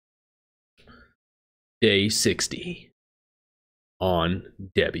Day 60 on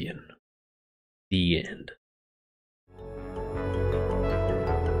Debian. The end.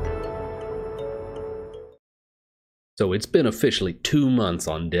 So it's been officially 2 months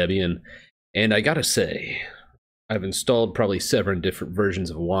on Debian, and I gotta say, I've installed probably 7 different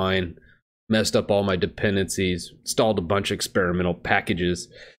versions of Wine, messed up all my dependencies, installed a bunch of experimental packages,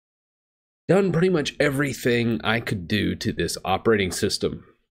 done pretty much everything I could do to this operating system.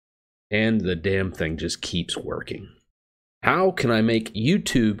 And the damn thing just keeps working. How can I make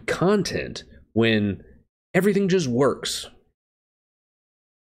YouTube content when everything just works?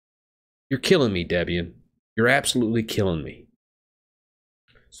 You're killing me, Debian. You're absolutely killing me.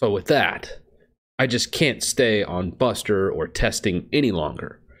 So with that, I just can't stay on Buster or testing any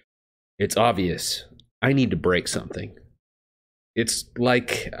longer. It's obvious. I need to break something. It's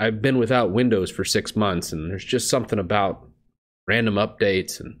like I've been without Windows for 6 months, and there's just something about random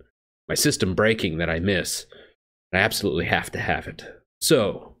updates and my system breaking that I miss. I absolutely have to have it.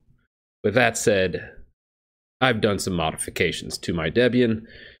 So, with that said, I've done some modifications to my Debian,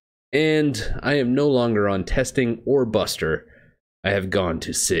 and I am no longer on testing or Buster. I have gone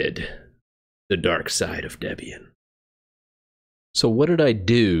to SID, the dark side of Debian. So what did I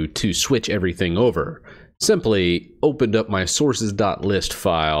do to switch everything over? Simply opened up my sources.list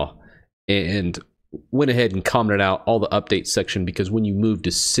file and went ahead and commented out all the updates section, because when you move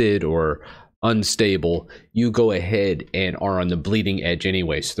to SID or unstable, you go ahead and are on the bleeding edge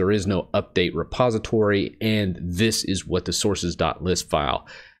anyway. So there is no update repository, and this is what the sources.list file.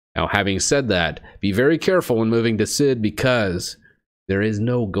 Now, having said that, be very careful when moving to SID, because there is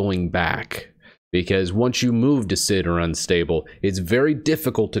no going back. Because once you move to SID or unstable, it's very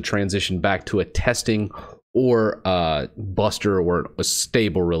difficult to transition back to a testing or a Buster or a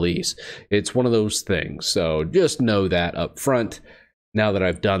stable release. It's one of those things. So just know that up front. Now that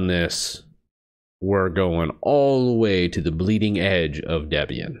I've done this, we're going all the way to the bleeding edge of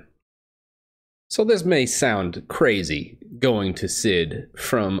Debian. So this may sound crazy, going to SID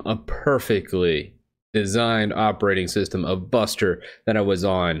from a perfectly designed operating system of Buster that I was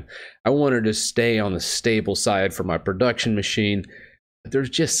on. I wanted to stay on the stable side for my production machine, but there's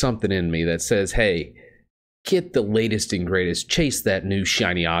just something in me that says, hey, get the latest and greatest, chase that new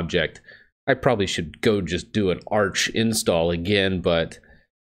shiny object. I probably should go just do an Arch install again, but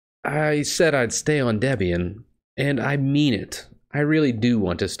I said I'd stay on Debian, and I mean it. I really do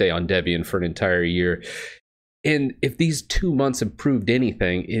want to stay on Debian for an entire year. And if these 2 months have proved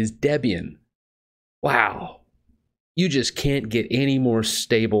anything, is Debian. Wow. You just can't get any more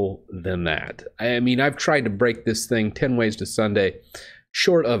stable than that. I mean, I've tried to break this thing 10 ways to Sunday.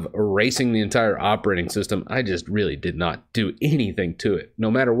 Short of erasing the entire operating system, I just really did not do anything to it.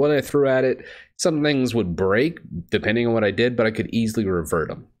 No matter what I threw at it, some things would break depending on what I did, but I could easily revert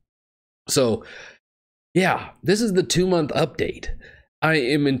them. So, yeah, this is the 2-month update. I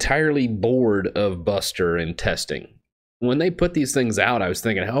am entirely bored of Buster and testing. When they put these things out, I was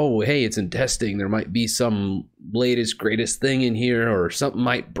thinking, oh, hey, it's in testing. There might be some latest, greatest thing in here, or something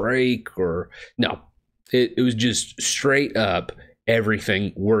might break, or no. It was just straight up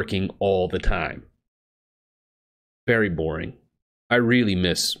everything working all the time. Very boring. I really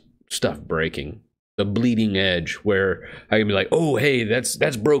miss stuff breaking. The bleeding edge, where I can be like, oh, hey, that's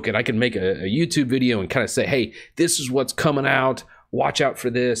broken. I can make a YouTube video and kind of say, hey, this is what's coming out. Watch out for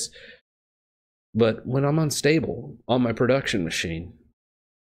this. But when I'm unstable on my production machine,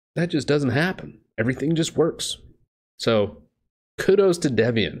 that just doesn't happen. Everything just works. So kudos to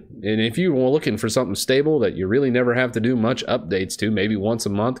Debian. And if you were looking for something stable that you really never have to do much updates to, maybe once a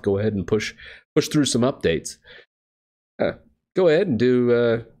month, go ahead and push through some updates. Go ahead and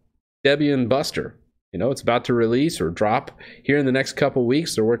do Debian Buster. You know, it's about to release or drop here in the next couple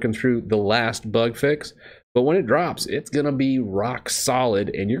weeks. They're working through the last bug fix. But when it drops, it's going to be rock solid,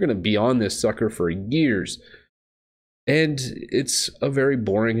 and you're going to be on this sucker for years. And it's a very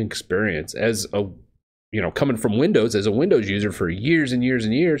boring experience. As a, coming from Windows, as a Windows user for years and years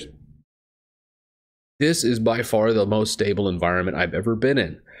and years, this is by far the most stable environment I've ever been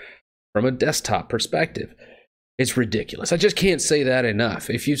in from a desktop perspective. It's ridiculous. I just can't say that enough.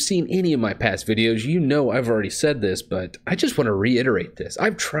 If you've seen any of my past videos, you know I've already said this, but I just want to reiterate this.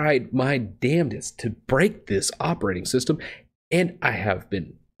 I've tried my damnedest to break this operating system, and I have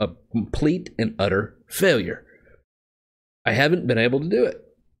been a complete and utter failure. I haven't been able to do it.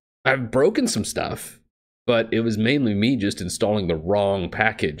 I've broken some stuff, but it was mainly me just installing the wrong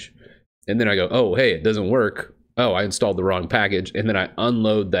package. And then I go, oh, hey, it doesn't work. Oh, I installed the wrong package, and then I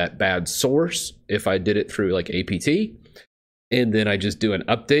unload that bad source if I did it through like APT, and then I just do an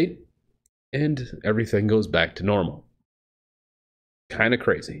update, and everything goes back to normal. Kind of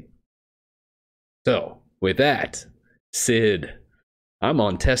crazy. So, with that, Sid, I'm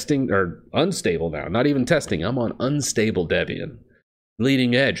on testing, or unstable now, not even testing, I'm on unstable Debian.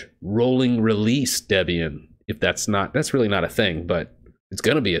 Leading edge, rolling release Debian. If that's really not a thing, but it's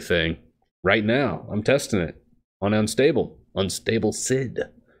gonna be a thing. Right now, I'm testing it on unstable Sid.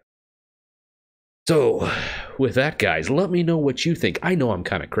 So, with that, guys, let me know what you think. I know I'm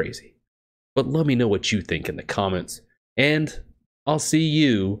kind of crazy, but let me know what you think in the comments, and I'll see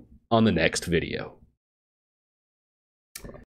you on the next video.